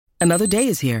Another day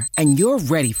is here, and you're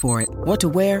ready for it. What to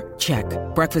wear? Check.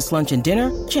 Breakfast, lunch, and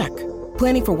dinner? Check.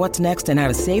 Planning for what's next and how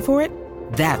to save for it?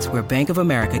 That's where Bank of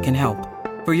America can help.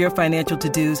 For your financial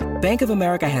to-dos, Bank of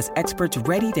America has experts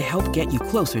ready to help get you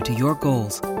closer to your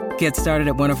goals. Get started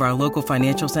at one of our local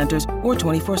financial centers or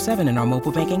 24/7 in our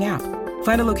mobile banking app.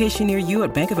 Find a location near you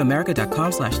at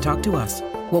bankofamerica.com/talktous.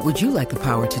 What would you like the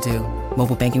power to do?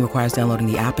 Mobile banking requires downloading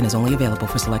the app and is only available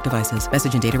for select devices.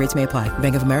 Message and data rates may apply.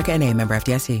 Bank of America N.A., member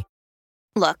FDIC.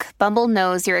 Look, Bumble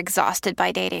knows you're exhausted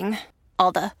by dating.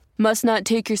 All the must not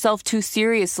take yourself too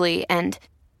seriously and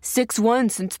 6'1"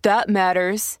 since that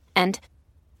matters. And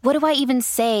what do I even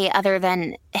say other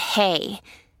than, hey?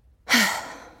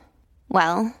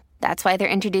 Well, that's why they're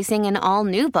introducing an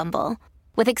all-new Bumble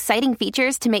with exciting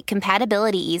features to make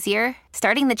compatibility easier,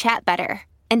 starting the chat better,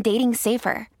 and dating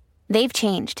safer. They've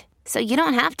changed, so you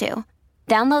don't have to.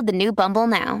 Download the new Bumble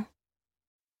now.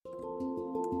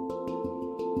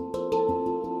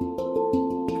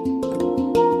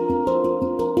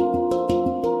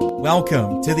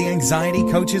 Welcome to the Anxiety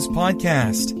Coaches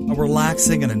Podcast, a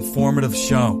relaxing and informative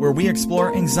show where we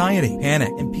explore anxiety, panic,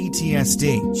 and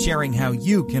PTSD, sharing how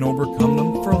you can overcome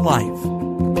them for life.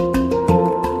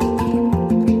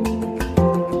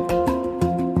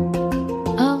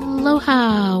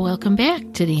 Aloha! Welcome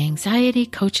back to the Anxiety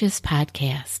Coaches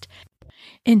Podcast.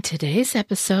 In today's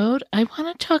episode, I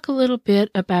want to talk a little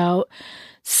bit about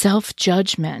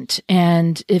self-judgment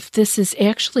and if this is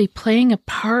actually playing a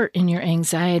part in your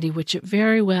anxiety, which it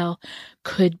very well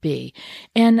could be.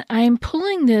 And I'm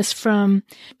pulling this from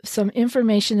some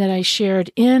information that I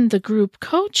shared in the group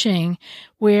coaching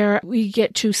where we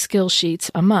get 2 skill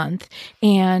sheets a month.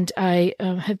 And I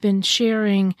have been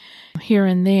sharing here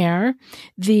and there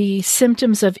the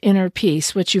symptoms of inner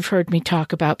peace, which you've heard me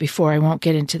talk about before. I won't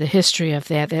get into the history of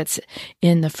that. That's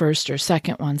in the first or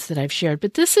second ones that I've shared.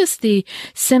 But this is the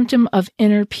symptom of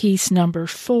inner peace number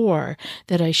 4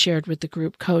 that I shared with the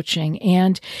group coaching.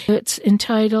 And it's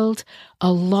entitled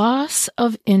A Loss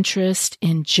of Interest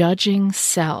in Judging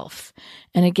Self.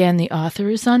 And again, the author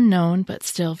is unknown, but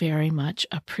still very much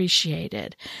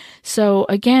appreciated. So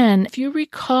again, if you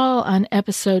recall on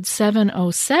episode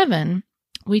 707,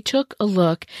 we took a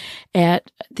look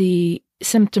at the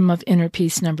symptom of inner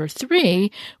peace number 3,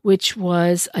 which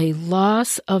was a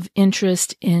loss of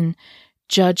interest in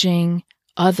judging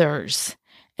others.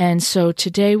 And so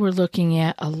today we're looking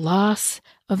at a loss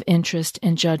of interest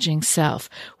in judging self.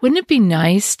 Wouldn't it be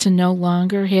nice to no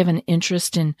longer have an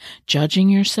interest in judging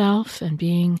yourself and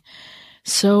being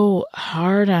so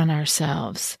hard on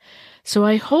ourselves? So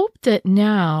I hope that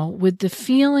now, with the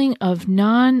feeling of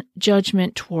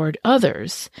non-judgment toward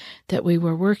others that we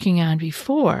were working on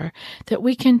before, that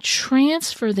we can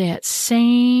transfer that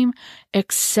same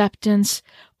acceptance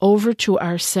over to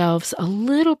ourselves a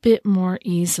little bit more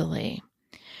easily.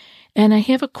 And I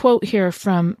have a quote here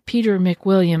from Peter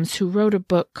McWilliams, who wrote a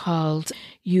book called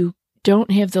You Don't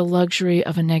Have the Luxury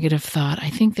of a Negative Thought. I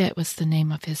think that was the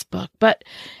name of his book. But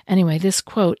anyway, this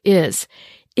quote is,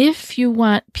 if you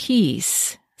want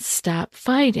peace, stop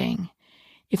fighting.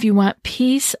 If you want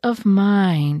peace of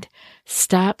mind,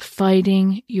 stop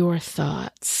fighting your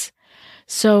thoughts.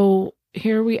 So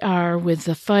here we are with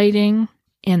the fighting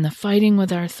and the fighting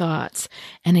with our thoughts.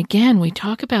 And again, we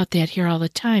talk about that here all the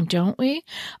time, don't we?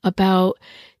 About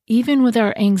even with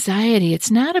our anxiety,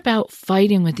 it's not about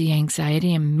fighting with the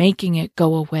anxiety and making it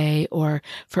go away or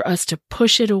for us to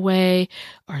push it away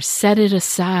or set it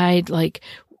aside like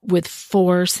with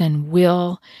force and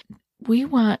will. We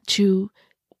want to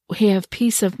have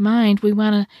peace of mind. We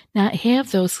want to not have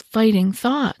those fighting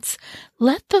thoughts.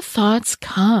 Let the thoughts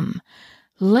come.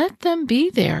 Let them be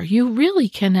there. You really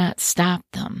cannot stop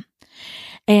them.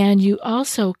 And you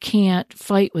also can't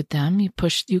fight with them. You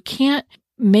can't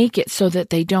make it so that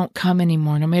they don't come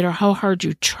anymore. No matter how hard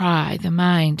you try, the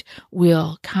mind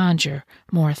will conjure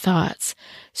more thoughts.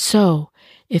 So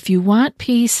if you want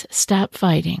peace, stop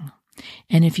fighting.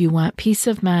 And if you want peace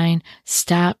of mind,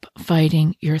 stop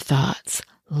fighting your thoughts.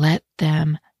 Let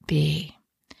them be.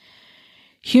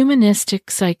 Humanistic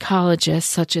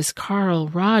psychologists such as Carl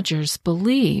Rogers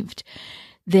believed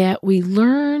that we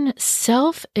learn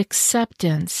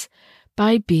self-acceptance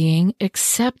by being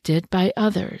accepted by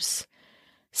others.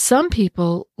 Some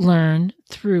people learn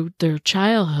through their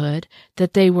childhood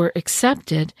that they were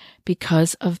accepted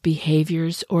because of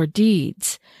behaviors or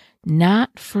deeds,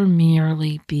 not for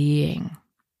merely being.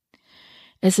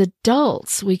 As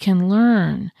adults, we can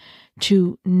learn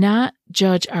to not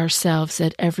judge ourselves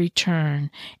at every turn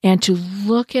and to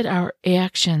look at our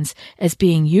actions as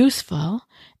being useful,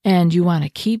 and you want to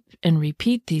keep and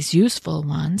repeat these useful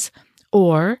ones,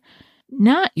 or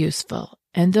not useful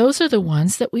And those are the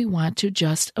ones that we want to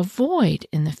just avoid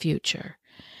in the future.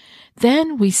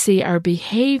 Then we see our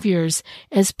behaviors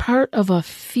as part of a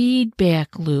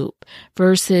feedback loop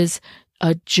versus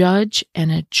a judge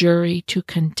and a jury to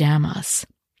condemn us.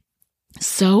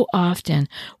 So often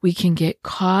we can get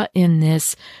caught in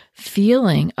this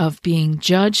feeling of being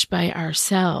judged by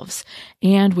ourselves,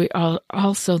 and we are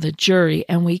also the jury,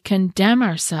 and we condemn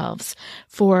ourselves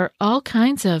for all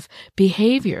kinds of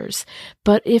behaviors.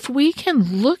 But if we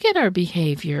can look at our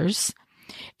behaviors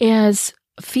as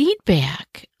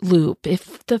feedback loop,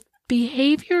 if the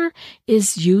behavior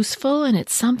is useful and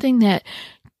it's something that,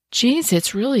 geez,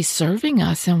 it's really serving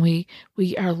us and we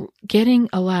are getting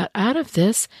a lot out of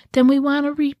this, then we want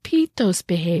to repeat those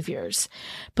behaviors.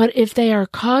 But if they are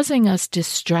causing us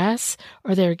distress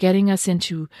or they're getting us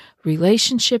into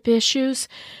relationship issues,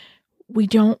 we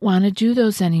don't want to do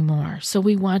those anymore. So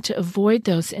we want to avoid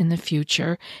those in the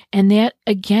future. And that,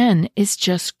 again, is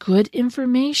just good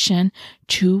information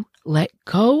to let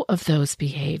go of those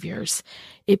behaviors.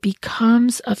 It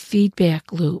becomes a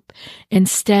feedback loop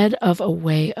instead of a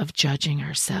way of judging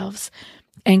ourselves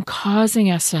and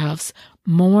causing ourselves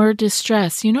more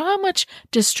distress. You know how much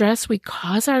distress we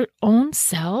cause our own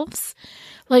selves?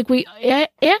 Like we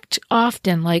act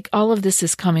often like all of this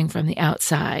is coming from the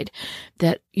outside,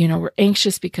 that, we're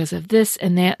anxious because of this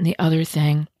and that and the other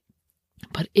thing.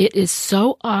 But it is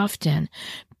so often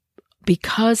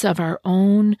because of our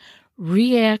own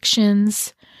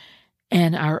reactions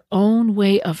and our own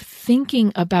way of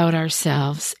thinking about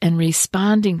ourselves and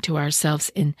responding to ourselves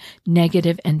in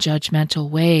negative and judgmental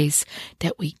ways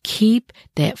that we keep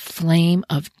that flame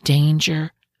of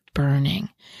danger burning.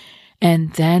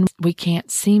 And then we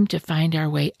can't seem to find our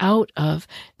way out of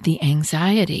the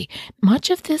anxiety.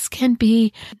 Much of this can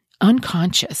be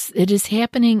unconscious. It is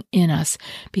happening in us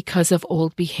because of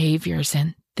old behaviors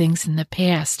and things in the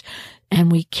past. And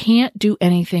we can't do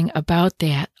anything about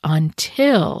that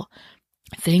until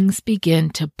things begin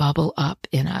to bubble up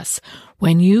in us.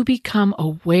 When you become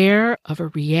aware of a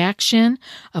reaction,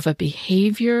 of a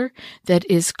behavior that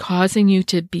is causing you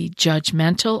to be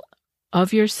judgmental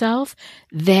of yourself,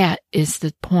 that is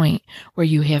the point where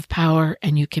you have power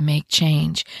and you can make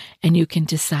change. And you can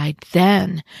decide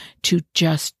then to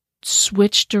just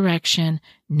switch direction,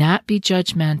 not be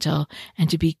judgmental, and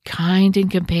to be kind and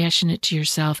compassionate to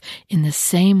yourself in the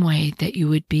same way that you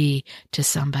would be to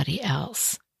somebody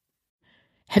else.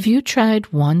 Have you tried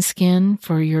OneSkin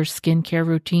for your skincare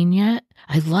routine yet?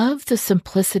 I love the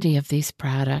simplicity of these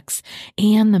products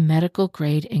and the medical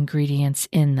grade ingredients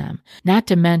in them, not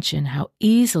to mention how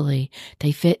easily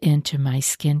they fit into my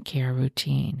skincare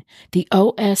routine. The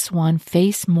OS1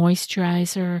 Face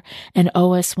Moisturizer and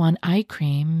OS1 Eye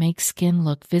Cream make skin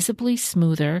look visibly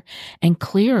smoother and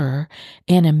clearer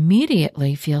and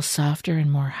immediately feel softer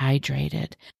and more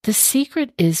hydrated. The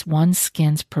secret is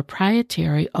OneSkin's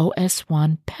proprietary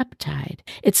OS1 peptide.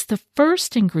 It's the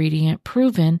first ingredient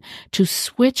proven to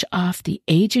switch off the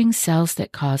aging cells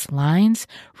that cause lines,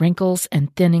 wrinkles,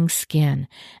 and thinning skin,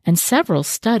 and several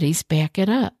studies back it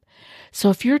up. So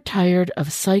if you're tired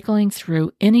of cycling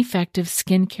through ineffective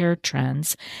skincare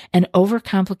trends and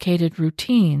overcomplicated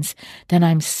routines, then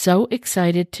I'm so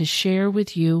excited to share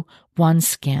with you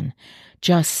OneSkin,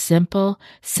 just simple,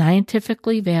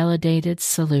 scientifically validated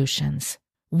solutions.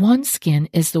 OneSkin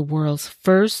is the world's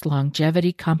first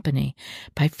longevity company.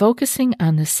 By focusing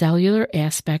on the cellular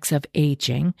aspects of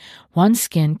aging,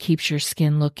 OneSkin keeps your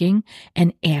skin looking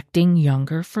and acting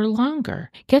younger for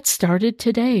longer. Get started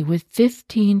today with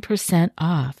 15%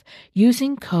 off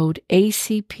using code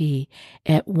ACP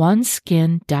at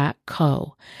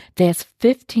oneskin.co. That's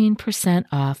 15%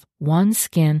 off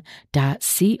oneskin.co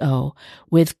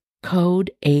with code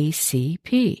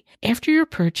ACP. After your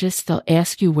purchase, they'll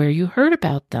ask you where you heard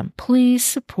about them. Please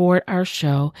support our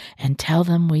show and tell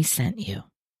them we sent you.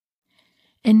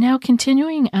 And now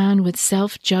continuing on with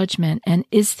self-judgment and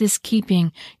is this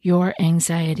keeping your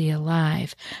anxiety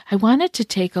alive? I wanted to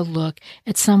take a look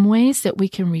at some ways that we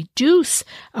can reduce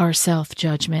our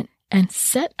self-judgment and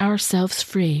set ourselves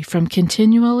free from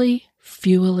continually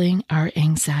fueling our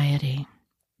anxiety.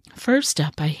 First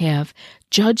up, I have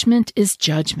judgment is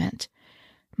judgment.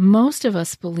 Most of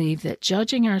us believe that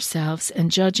judging ourselves and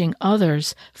judging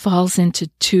others falls into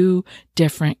two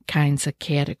different kinds of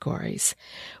categories.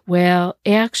 Well,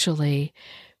 actually,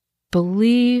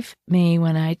 believe me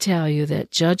when I tell you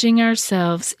that judging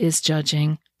ourselves is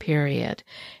judging, period.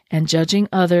 And judging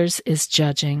others is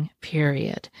judging,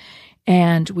 period.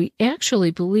 And we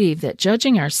actually believe that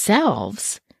judging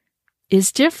ourselves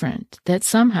is different, that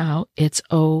somehow it's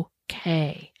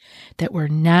okay, that we're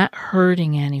not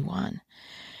hurting anyone.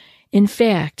 In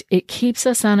fact, it keeps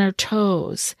us on our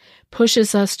toes,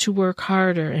 pushes us to work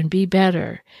harder and be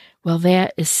better. Well,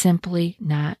 that is simply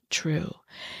not true.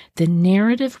 The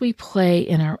narrative we play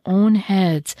in our own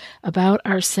heads about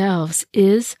ourselves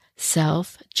is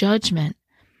self-judgment,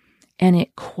 and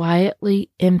it quietly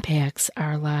impacts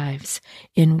our lives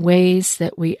in ways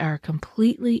that we are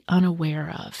completely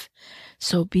unaware of.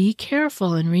 So be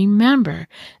careful and remember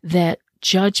that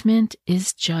judgment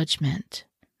is judgment.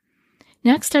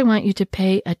 Next, I want you to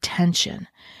pay attention.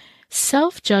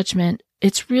 Self-judgment,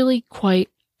 it's really quite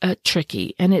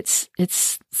tricky, and it's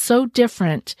so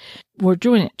different. We're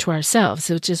doing it to ourselves,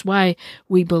 which is why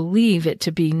we believe it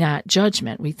to be not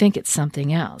judgment. We think it's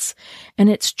something else. And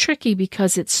it's tricky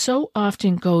because it so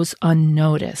often goes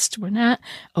unnoticed. We're not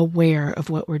aware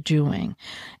of what we're doing.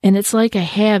 And it's like a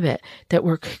habit that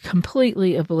we're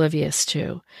completely oblivious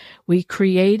to. We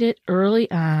create it early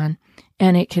on,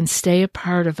 and it can stay a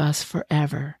part of us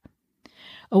forever.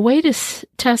 A way to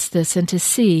test this and to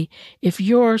see if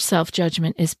your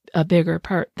self-judgment is a bigger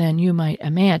part than you might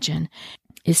imagine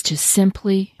is to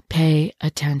simply pay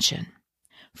attention.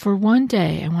 For one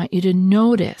day, I want you to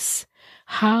notice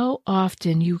how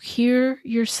often you hear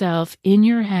yourself in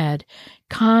your head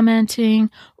commenting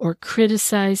or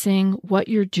criticizing what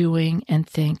you're doing and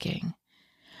thinking.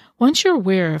 Once you're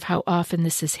aware of how often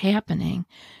this is happening,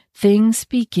 things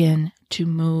begin to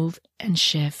move and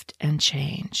shift and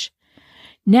change.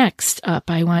 Next up,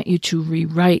 I want you to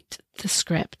rewrite the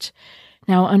script.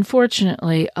 Now,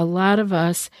 unfortunately, a lot of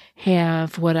us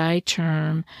have what I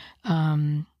term,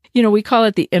 we call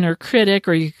it the inner critic,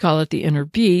 or you could call it the inner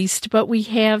beast, but we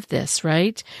have this,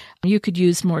 right? You could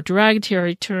use more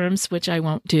derogatory terms, which I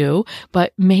won't do,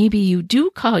 but maybe you do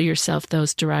call yourself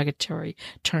those derogatory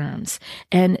terms.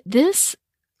 And this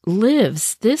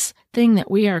thing that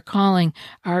we are calling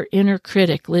our inner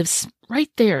critic lives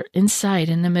right there inside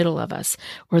in the middle of us,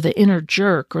 or the inner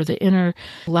jerk or the inner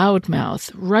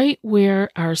loudmouth, right where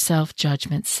our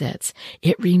self-judgment sits.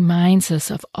 It reminds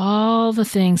us of all the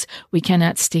things we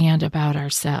cannot stand about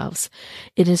ourselves.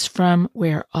 It is from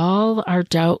where all our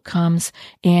doubt comes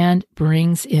and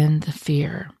brings in the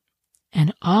fear.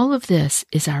 And all of this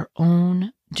is our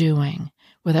own doing,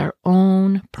 with our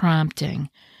own prompting.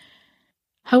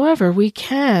 However, we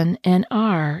can and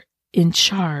are in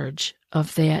charge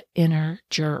of that inner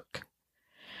jerk.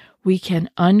 We can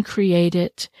uncreate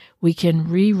it, we can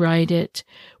rewrite it,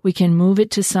 we can move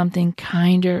it to something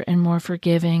kinder and more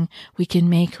forgiving, we can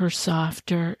make her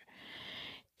softer.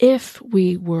 If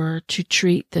we were to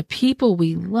treat the people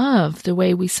we love the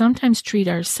way we sometimes treat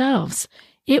ourselves,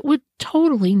 it would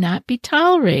totally not be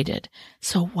tolerated.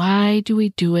 So why do we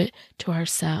do it to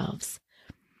ourselves?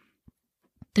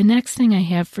 The next thing I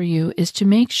have for you is to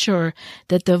make sure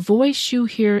that the voice you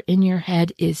hear in your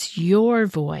head is your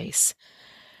voice.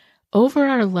 Over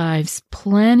our lives,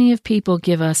 plenty of people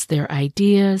give us their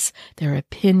ideas, their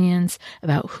opinions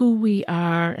about who we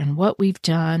are and what we've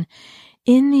done.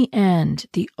 In the end,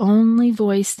 the only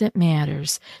voice that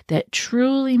matters, that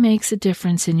truly makes a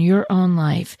difference in your own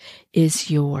life,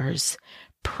 is yours.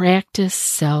 Practice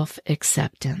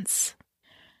self-acceptance.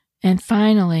 And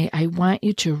finally, I want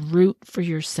you to root for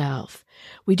yourself.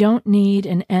 We don't need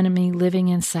an enemy living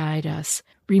inside us,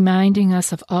 reminding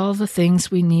us of all the things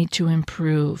we need to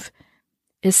improve,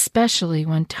 especially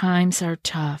when times are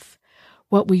tough.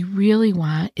 What we really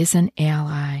want is an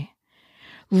ally.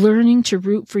 Learning to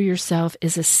root for yourself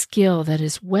is a skill that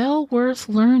is well worth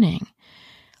learning.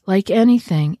 Like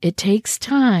anything, it takes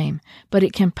time, but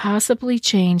it can possibly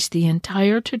change the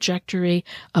entire trajectory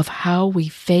of how we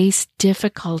face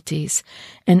difficulties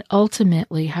and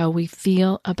ultimately how we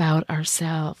feel about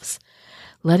ourselves.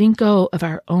 Letting go of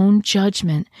our own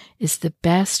judgment is the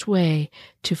best way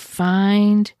to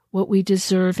find what we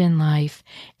deserve in life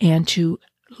and to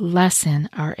lessen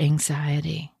our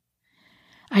anxiety.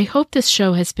 I hope this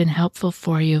show has been helpful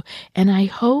for you, and I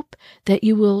hope that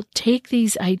you will take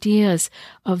these ideas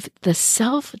of the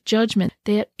self-judgment,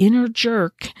 that inner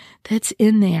jerk that's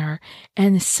in there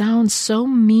and sounds so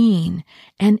mean,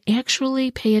 and actually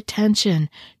pay attention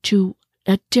to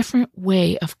a different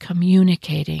way of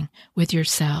communicating with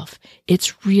yourself.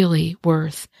 It's really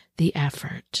worth the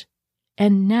effort.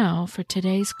 And now for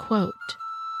today's quote.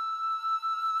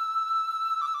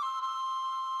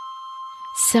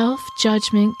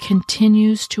 Self-judgment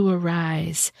continues to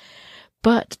arise,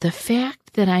 but the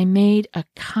fact that I made a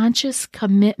conscious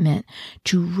commitment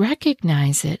to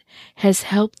recognize it has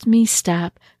helped me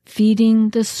stop feeding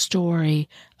the story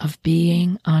of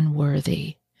being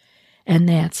unworthy. And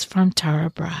that's from Tara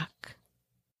Brach.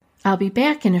 I'll be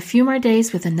back in a few more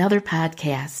days with another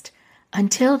podcast.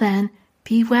 Until then,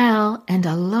 be well and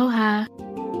aloha.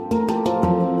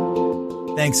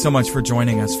 Thanks so much for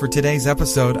joining us for today's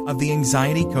episode of the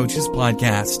Anxiety Coaches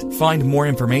Podcast. Find more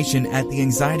information at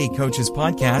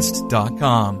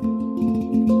theanxietycoachespodcast.com.